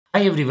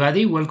Hi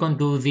everybody, welcome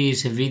to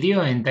this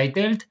video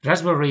entitled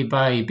Raspberry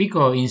Pi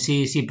Pico in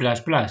C++,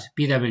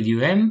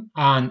 PWM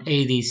and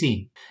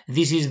ADC.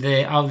 This is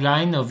the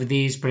outline of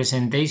this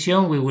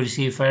presentation. We will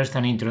see first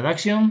an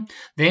introduction,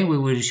 then we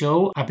will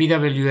show a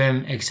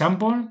PWM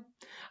example,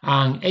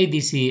 an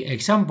ADC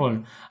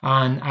example,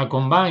 and a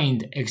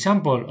combined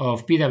example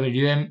of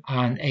PWM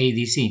and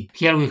ADC.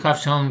 Here we have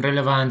some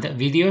relevant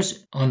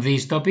videos on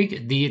this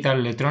topic: Digital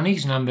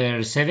Electronics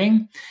number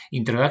 7,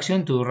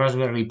 Introduction to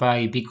Raspberry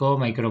Pi Pico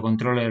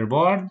Microcontroller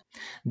Board;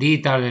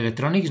 Digital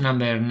Electronics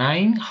number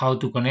 9, How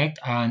to Connect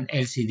an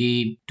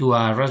LCD to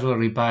a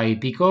Raspberry Pi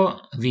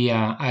Pico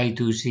via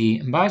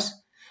I2C bus;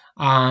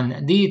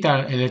 and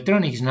Digital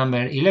Electronics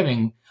number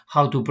 11,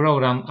 How to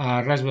program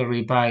a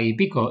Raspberry Pi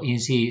Pico in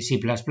C++.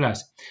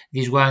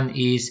 This one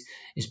is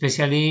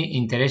especially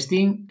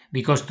interesting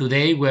because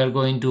today we are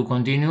going to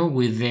continue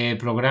with the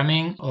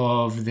programming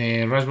of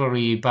the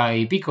Raspberry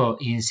Pi Pico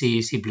in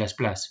C++.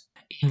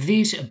 In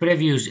this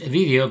previous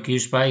video,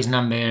 QSpice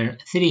number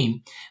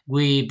 3,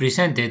 we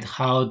presented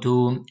how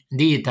to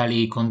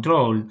digitally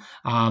control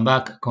a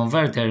buck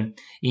converter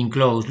in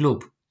closed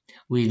loop.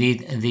 We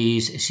did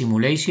this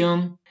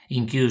simulation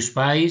in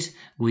QSpice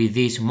with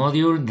this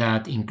module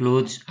that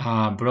includes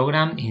a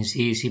program in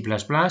C++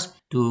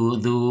 to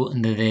do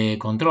the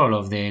control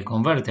of the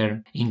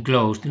converter in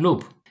closed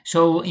loop.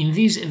 So in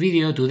this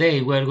video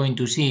today we are going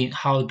to see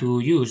how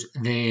to use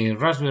the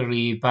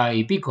Raspberry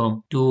Pi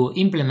Pico to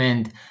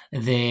implement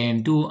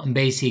the two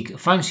basic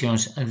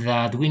functions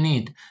that we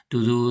need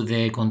to do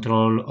the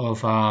control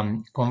of a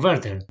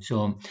converter.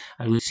 So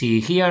as we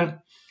see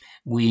here,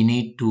 we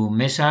need to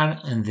measure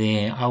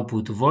the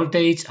output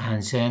voltage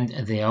and send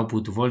the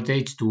output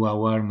voltage to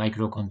our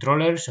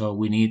microcontroller. So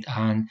we need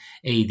an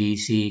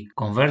ADC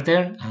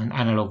converter, an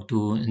analog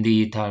to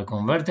digital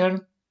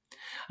converter.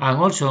 And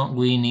also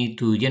we need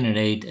to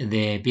generate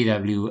the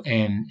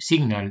PWM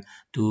signal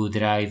to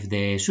drive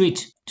the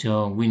switch.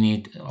 So we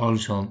need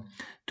also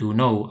to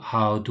know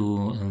how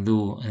to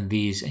do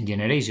this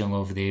generation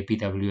of the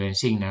PWM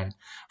signal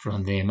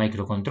from the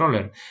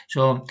microcontroller.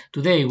 So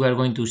today we are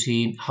going to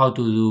see how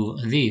to do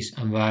this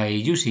by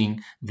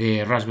using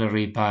the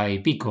Raspberry Pi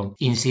Pico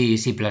in C++.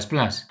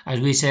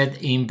 As we said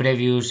in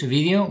previous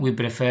video, we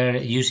prefer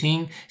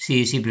using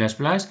C++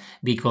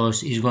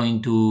 because it's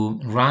going to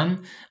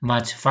run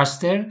much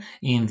faster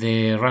in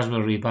the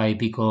Raspberry Pi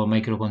Pico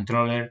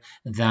microcontroller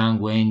than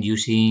when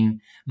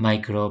using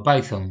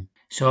MicroPython.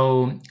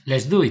 So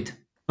let's do it.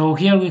 So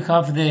here we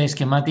have the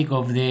schematic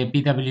of the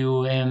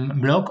PWM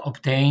block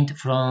obtained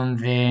from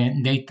the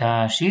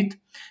data sheet.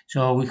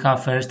 So we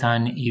have first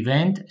an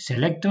event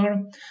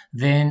selector,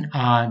 then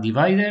a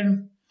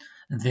divider,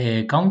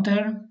 the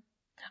counter,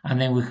 and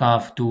then we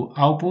have two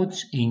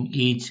outputs in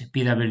each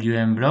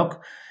PWM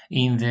block.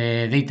 In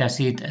the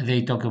datasheet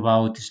they talk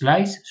about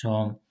slice,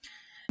 so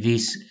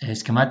this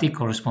schematic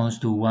corresponds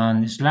to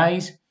one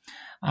slice.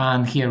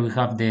 And here we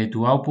have the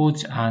two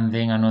outputs and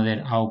then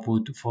another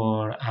output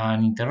for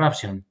an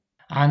interruption.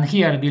 And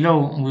here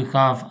below we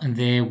have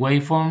the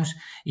waveforms.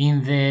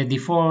 In the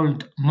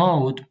default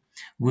mode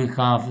we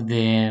have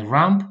the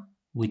ramp,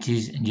 which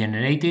is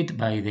generated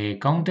by the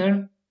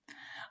counter,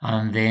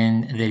 and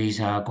then there is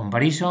a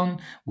comparison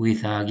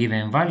with a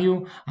given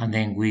value, and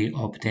then we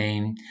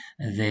obtain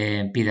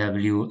the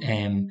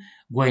PWM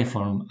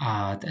waveform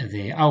at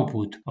the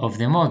output of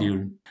the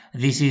module.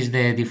 This is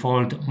the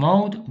default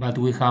mode, but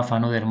we have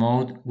another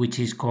mode which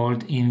is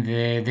called in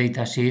the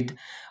datasheet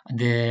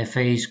the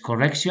phase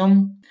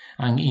correction,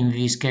 and in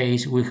this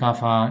case we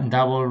have a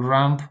double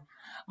ramp,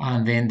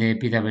 and then the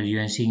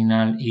PWM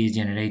signal is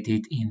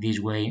generated in this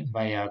way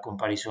by a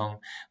comparison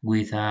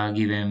with a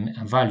given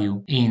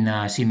value in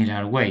a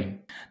similar way.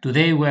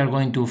 Today we are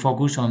going to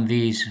focus on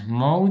this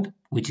mode,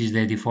 which is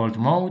the default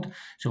mode.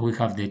 So we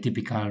have the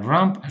typical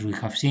ramp, as we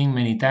have seen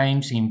many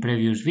times in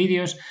previous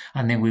videos,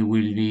 and then we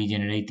will be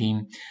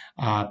generating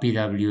a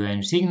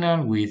PWM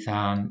signal with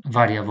a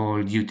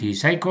variable duty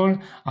cycle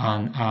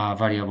and a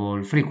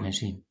variable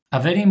frequency. A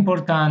very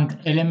important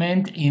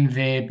element in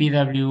the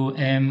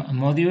PWM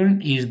module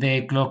is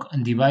the clock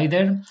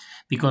divider,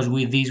 because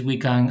with this we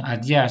can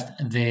adjust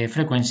the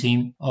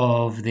frequency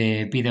of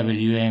the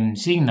PWM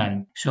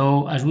signal.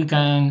 So as we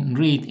can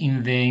read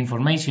in the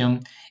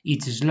information,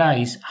 each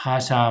slice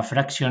has a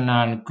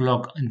fractional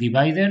clock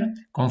divider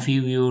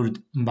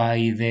configured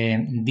by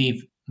the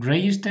div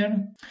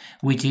register,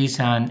 which is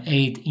an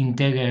 8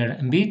 integer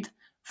bit,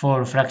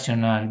 4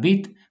 fractional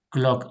bit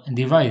clock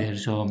divider.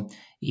 So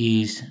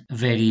is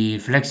very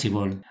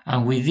flexible,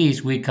 and with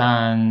this we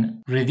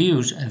can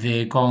reduce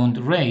the count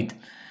rate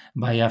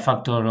by a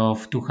factor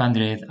of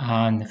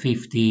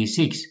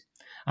 256,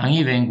 and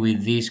even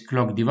with this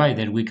clock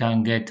divider we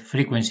can get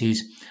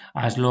frequencies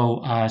as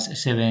low as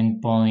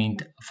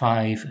 7.5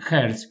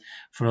 Hz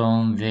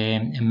from the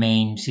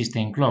main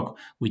system clock,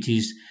 which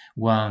is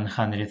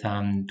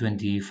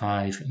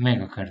 125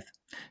 MHz.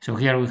 So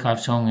here we have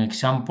some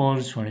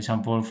examples, for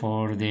example,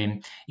 for the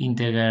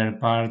integer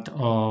part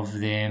of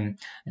the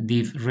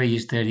div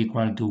register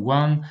equal to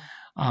 1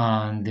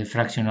 and the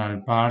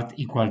fractional part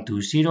equal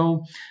to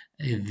 0.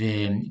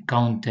 the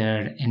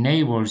counter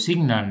enable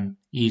signal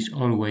is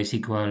always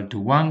equal to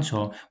 1,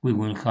 so we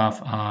will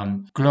have a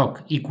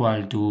clock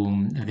equal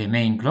to the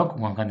main clock,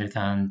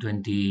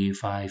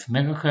 125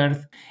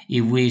 MHz.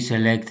 If we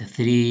select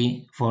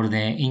 3 for the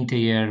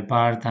integer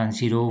part and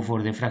 0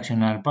 for the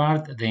fractional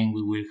part, then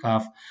we will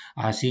have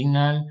a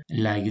signal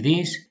like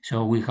this.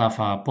 So we have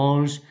a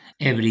pulse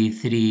every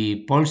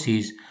 3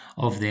 pulses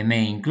of the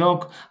main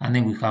clock, and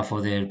then we have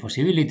other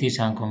possibilities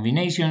and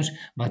combinations,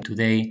 but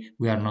today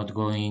we are not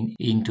going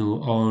into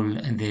all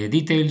the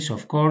details.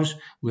 Of course,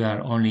 we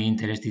are only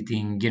interested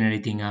in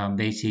generating a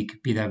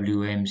basic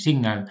PWM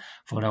signal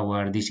for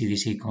our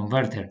DC-DC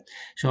converter.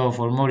 So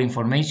for more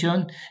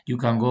information, you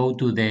can go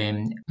to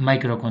the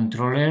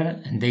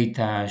microcontroller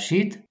data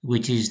sheet,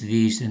 which is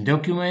this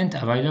document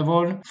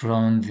available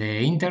from the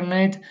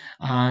internet,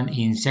 and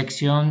in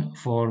section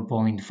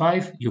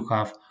 4.5 you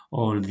have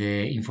all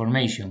the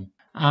information.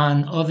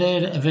 And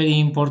other very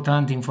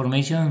important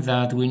information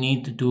that we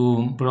need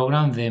to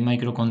program the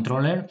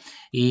microcontroller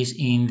is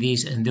in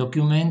this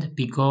document,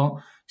 Pico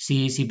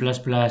C++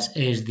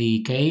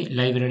 SDK,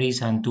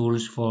 libraries and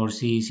tools for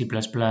C++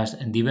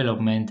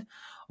 development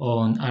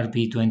on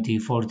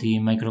RP2040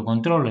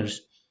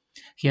 microcontrollers.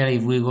 Here,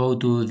 if we go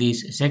to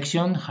this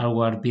section,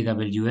 hardware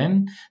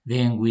PWM,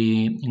 then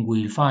we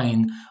will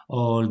find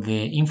all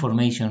the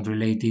information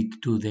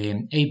related to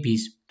the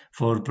APIs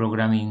for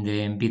programming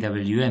the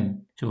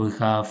PWM. So we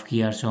have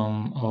here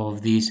some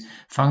of these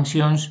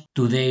functions.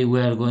 Today we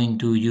are going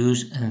to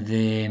use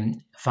the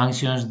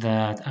functions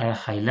that are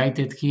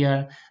highlighted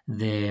here,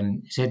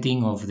 the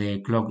setting of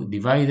the clock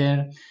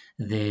divider,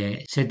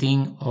 the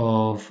setting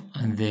of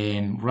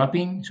the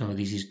wrapping, so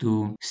this is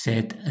to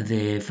set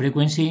the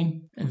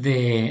frequency,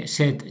 the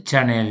set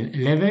channel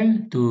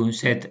level to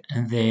set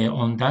the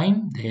on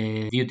time,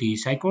 the duty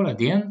cycle at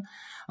the end,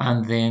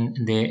 and then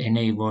the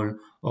enable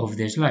of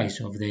the slice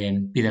of the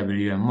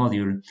PWM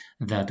module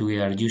that we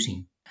are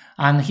using.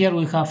 And here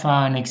we have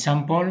an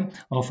example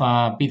of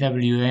a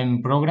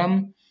PWM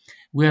program.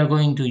 We are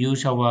going to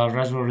use our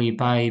Raspberry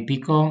Pi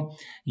Pico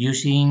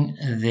using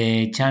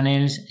the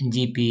channels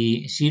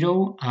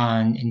GP0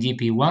 and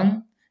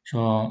GP1.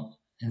 So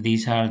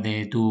these are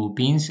the two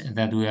pins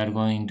that we are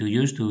going to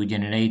use to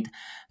generate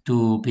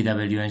two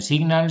PWM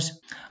signals,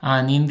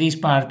 and in this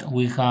part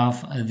we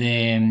have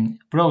the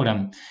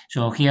program.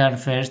 So here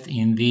first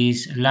in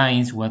these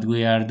lines what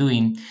we are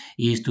doing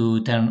is to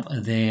turn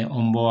the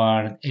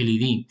onboard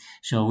LED,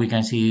 so we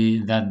can see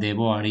that the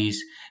board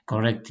is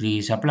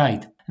correctly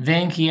supplied.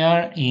 Then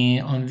here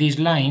on these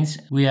lines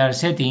we are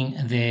setting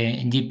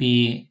the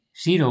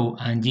GP0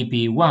 and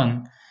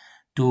GP1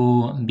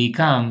 to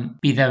become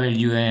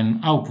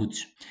PWM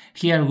outputs.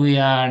 Here we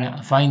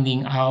are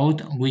finding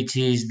out which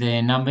is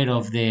the number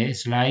of the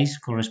slice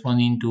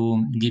corresponding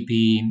to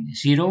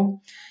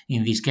GP0.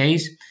 In this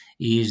case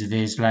is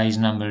the slice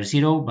number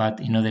 0, but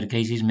in other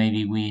cases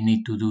maybe we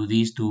need to do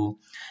this to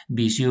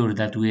be sure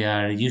that we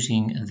are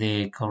using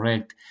the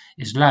correct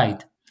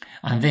slide.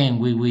 And then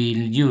we will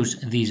use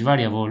this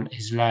variable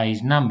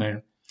slice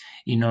number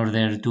in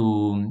order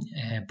to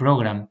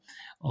program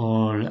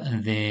all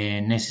the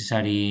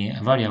necessary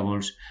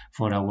variables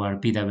for our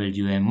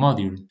PWM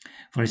module.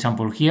 For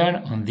example,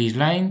 here on this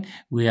line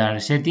we are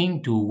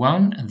setting to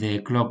 1 the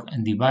clock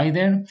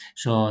divider,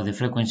 so the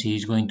frequency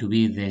is going to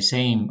be the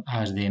same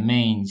as the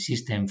main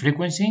system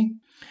frequency.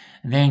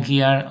 Then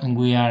here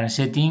we are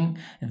setting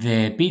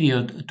the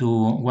period to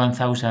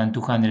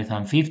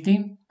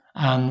 1250.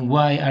 And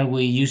why are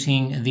we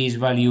using this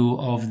value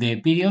of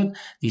the period?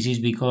 This is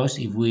because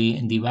if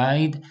we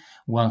divide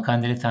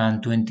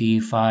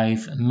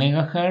 125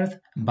 MHz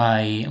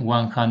by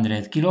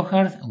 100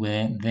 kHz,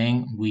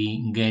 then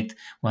we get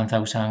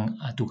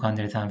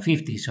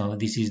 1250. So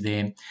this is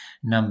the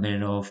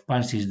number of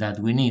pulses that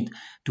we need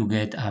to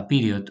get a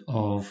period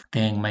of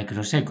 10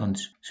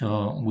 microseconds.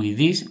 So with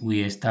this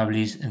we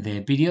establish the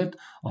period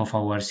of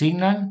our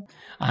signal,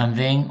 and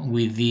then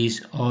with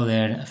these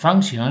other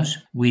functions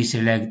we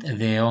select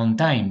the on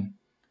time.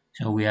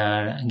 So we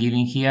are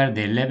giving here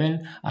the level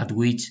at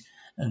which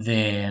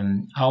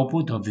the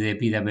output of the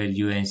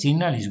PWM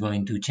signal is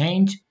going to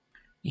change.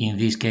 In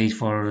this case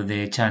for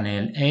the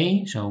channel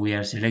A, so we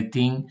are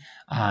selecting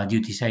a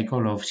duty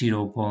cycle of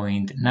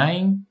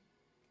 0.9,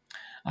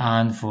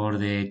 and for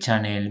the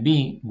channel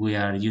B we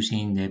are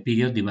using the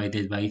period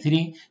divided by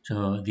 3,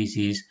 so this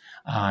is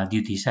a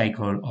duty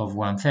cycle of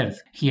 1/3.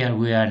 Here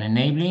we are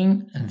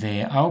enabling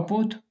the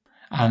output,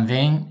 and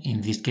then in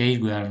this case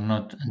we are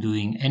not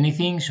doing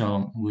anything,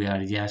 so we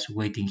are just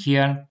waiting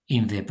here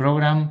in the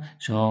program.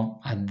 So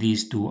at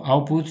these two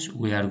outputs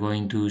we are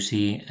going to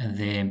see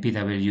the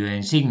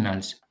PWM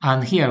signals,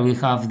 and here we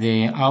have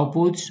the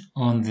outputs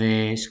on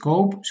the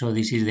scope. So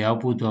this is the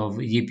output of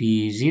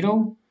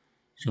GP0,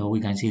 so we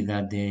can see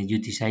that the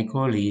duty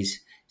cycle is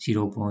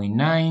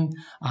 0.9,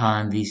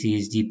 and this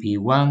is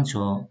GP1,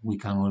 so we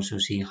can also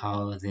see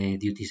how the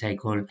duty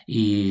cycle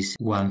is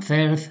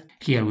 1/3.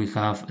 Here we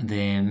have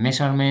the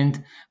measurement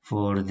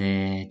for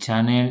the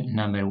channel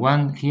number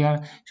 1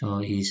 here, so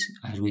is,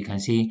 as we can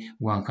see,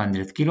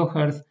 100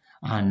 kHz,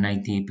 and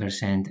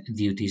 90%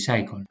 duty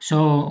cycle.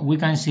 So we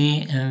can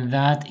see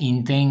that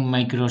in 10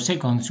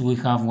 microseconds we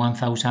have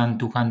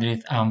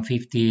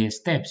 1250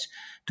 steps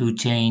to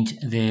change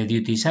the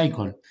duty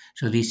cycle.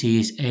 So this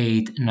is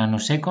 8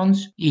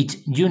 nanoseconds. Each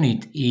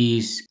unit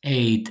is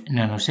 8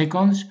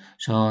 nanoseconds,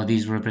 so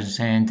this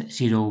represents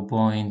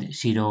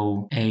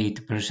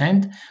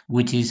 0.08%,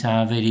 which is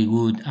a very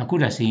good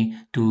accuracy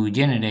to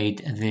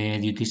generate the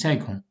duty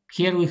cycle.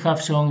 Here we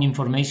have some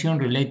information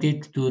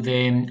related to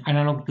the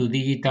analog to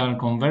digital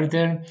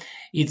converter.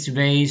 It's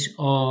based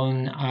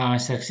on a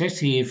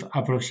successive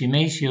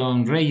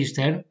approximation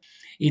register.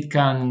 It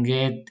can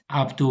get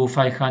up to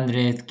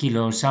 500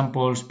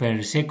 kilosamples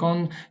per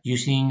second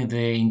using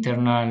the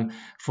internal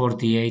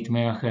 48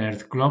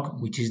 MHz clock,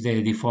 which is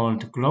the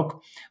default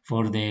clock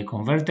for the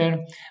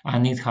converter,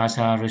 and it has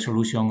a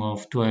resolution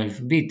of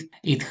 12-bit.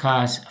 It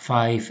has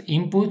 4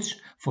 inputs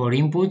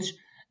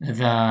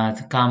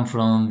that come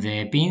from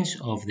the pins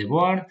of the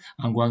board,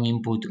 and 1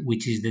 input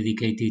which is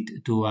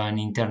dedicated to an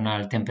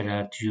internal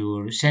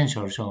temperature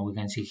sensor. So we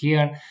can see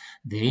here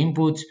the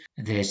inputs,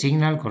 the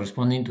signal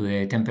corresponding to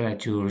the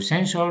temperature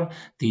sensor.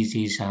 This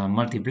is a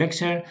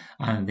multiplexer,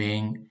 and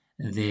then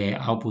the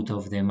output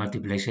of the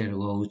multiplexer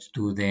goes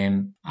to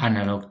the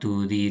analog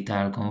to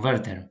digital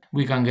converter.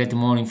 We can get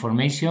more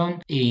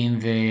information in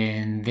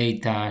the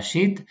data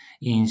sheet.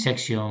 In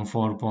section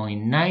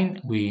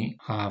 4.9 we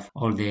have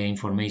all the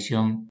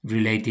information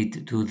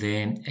related to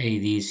the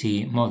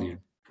ADC module.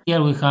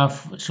 Here we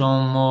have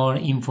some more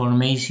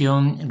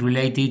information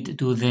related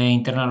to the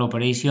internal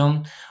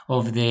operation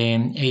of the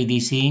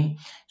ADC.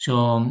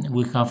 So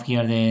we have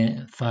here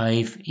the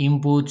 5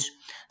 inputs,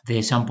 the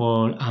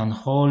sample and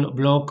hold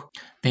block,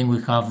 then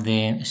we have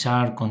the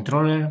SAR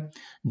controller,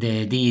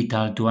 the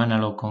digital to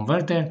analog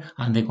converter,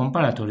 and the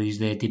comparator is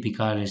the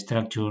typical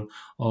structure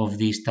of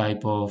this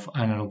type of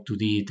analog to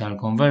digital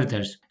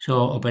converters.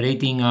 So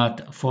operating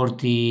at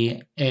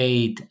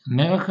 48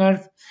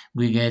 MHz,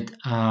 we get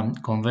a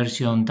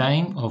conversion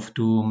time of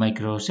 2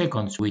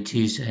 microseconds, which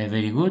is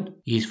very good,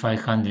 is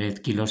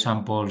 500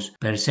 kilosamples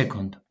per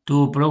second.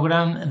 To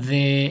program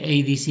the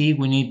ADC,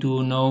 we need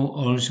to know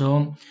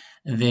also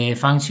the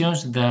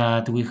functions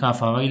that we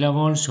have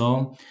available.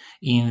 So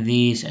in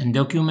this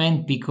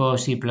document, Pico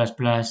C++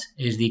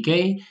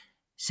 SDK,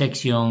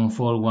 section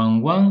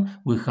 411,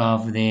 we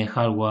have the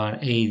hardware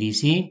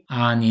ADC,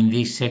 and in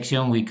this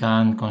section we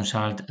can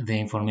consult the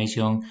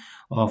information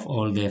of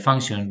all the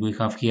functions. We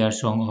have here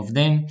some of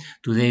them.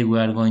 Today we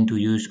are going to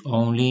use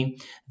only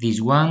this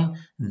one,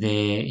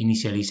 the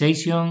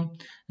initialization,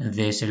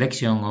 the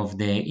selection of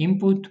the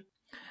input,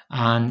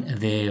 and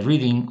the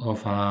reading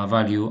of a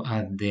value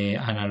at the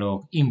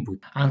analog input.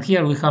 And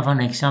here we have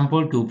an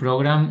example to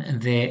program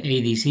the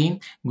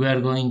ADC. We are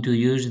going to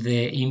use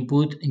the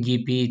input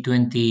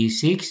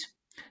GP26,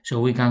 so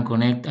we can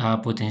connect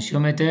a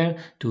potentiometer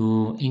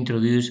to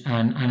introduce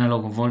an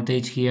analog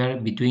voltage here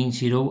between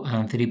 0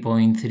 and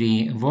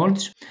 3.3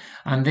 volts.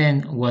 And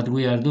then what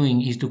we are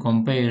doing is to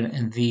compare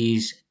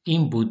this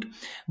input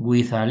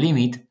with a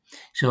limit.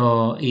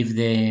 So if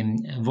the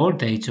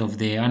voltage of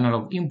the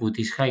analog input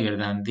is higher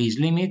than this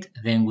limit,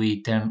 then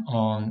we turn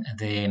on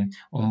the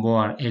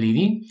onboard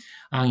LED,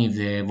 and if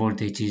the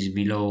voltage is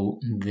below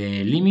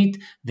the limit,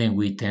 then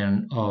we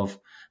turn off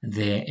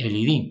the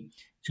LED.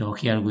 So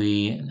here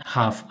we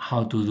have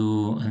how to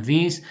do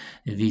this.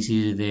 This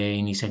is the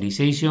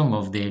initialization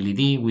of the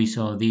LED. We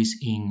saw this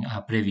in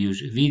a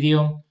previous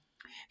video.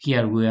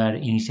 Here we are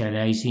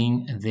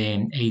initializing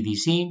the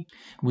ADC.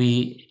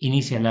 We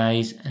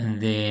initialize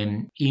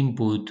the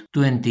input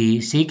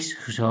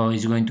 26, so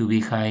it's going to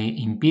be high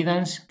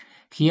impedance.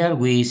 Here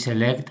we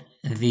select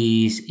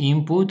this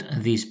input,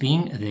 this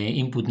pin, the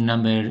input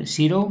number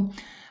 0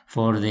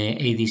 for the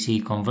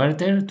ADC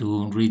converter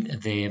to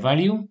read the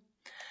value.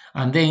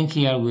 And then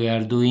here we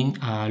are doing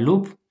a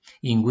loop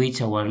in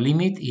which our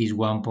limit is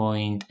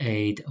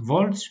 1.8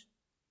 volts.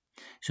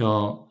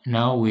 So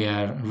now we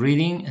are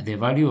reading the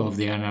value of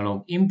the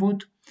analog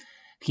input.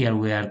 Here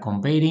we are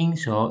comparing,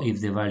 so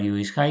if the value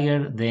is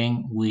higher,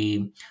 then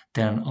we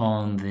turn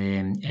on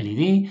the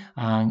LED,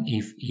 and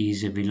if it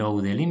is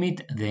below the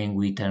limit, then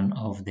we turn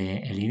off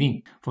the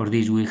LED. For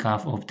this we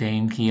have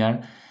obtained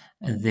here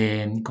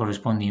the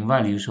corresponding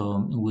value,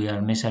 so we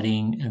are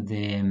measuring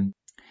the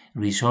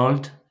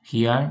result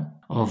here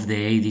of the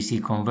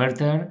ADC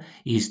converter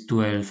is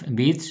 12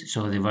 bits,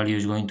 so the value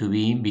is going to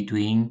be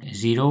between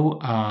 0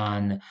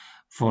 and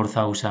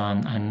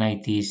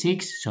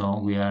 4096,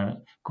 so we are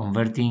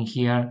converting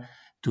here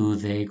to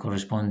the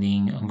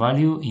corresponding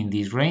value in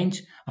this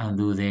range and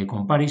do the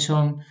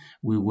comparison.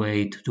 We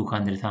wait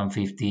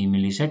 250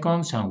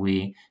 milliseconds and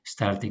we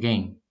start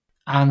again.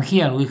 And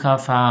here we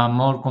have a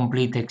more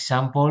complete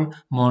example,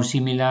 more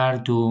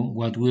similar to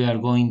what we are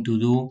going to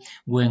do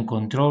when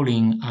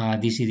controlling a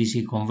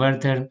DC-DC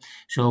converter.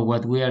 So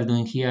what we are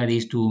doing here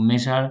is to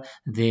measure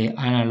the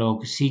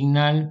analog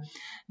signal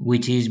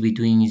which is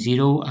between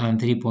 0 and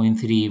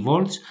 3.3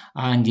 volts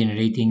and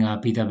generating a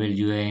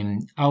PWM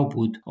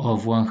output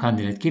of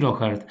 100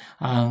 kHz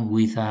and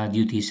with a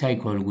duty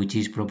cycle which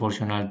is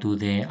proportional to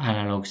the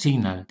analog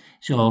signal.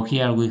 So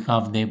here we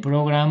have the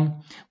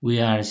program.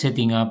 We are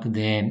setting up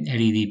the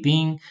LED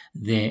pin,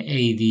 the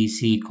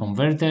ADC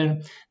converter,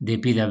 the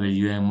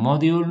PWM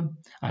module,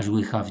 as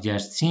we have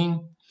just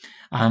seen.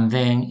 And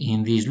then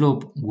in this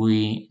loop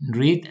we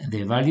read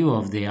the value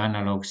of the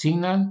analog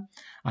signal,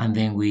 and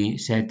then we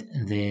set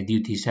the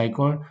duty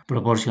cycle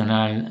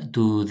proportional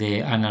to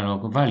the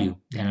analog value.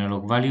 The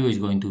analog value is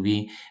going to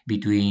be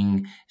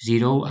between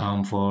 0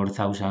 and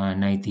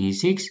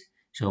 4096.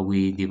 So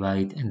we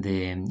divide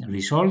the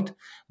result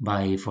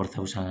by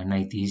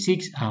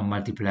 4096 and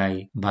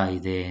multiply by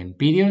the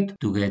period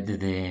to get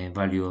the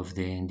value of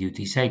the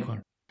duty cycle.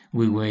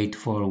 We wait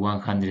for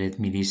 100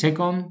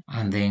 milliseconds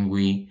and then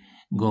we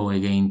go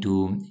again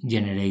to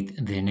generate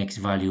the next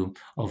value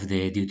of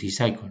the duty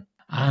cycle.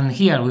 And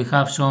here we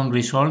have some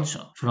results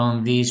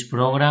from this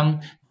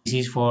program. This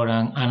is for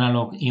an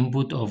analog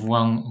input of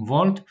 1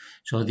 volt.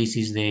 So this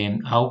is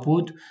the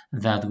output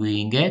that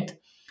we get.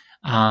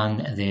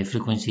 And the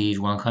frequency is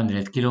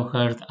 100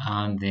 kHz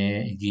and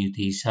the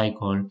duty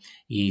cycle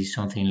is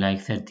something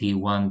like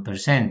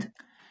 31%.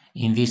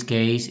 In this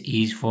case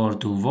is for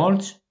 2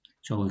 volts.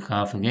 So we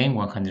have again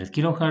 100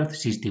 kHz,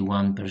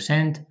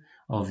 61%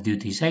 of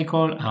duty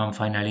cycle, and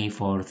finally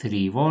for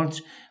 3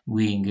 volts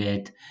we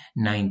get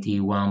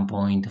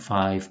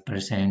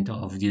 91.5%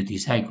 of duty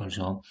cycle.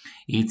 So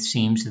it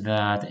seems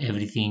that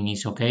everything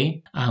is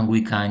okay and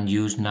we can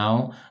use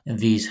now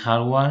this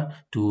hardware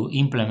to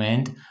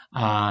implement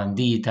a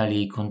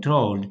digitally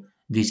controlled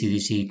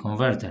DC-DC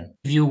converter.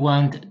 If you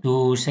want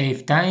to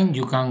save time,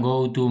 you can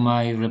go to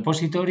my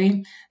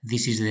repository.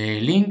 This is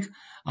the link.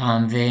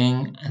 And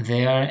then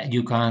there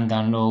you can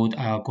download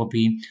a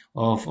copy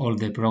of all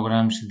the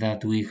programs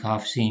that we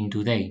have seen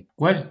today.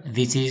 Well,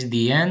 this is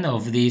the end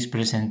of this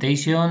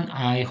presentation.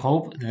 I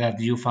hope that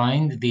you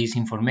find this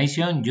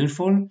information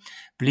useful.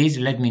 Please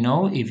let me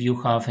know if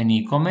you have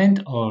any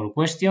comment or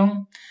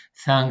question.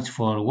 Thanks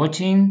for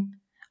watching,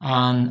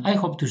 and I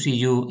hope to see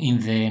you in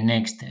the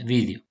next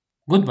video.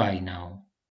 Goodbye now.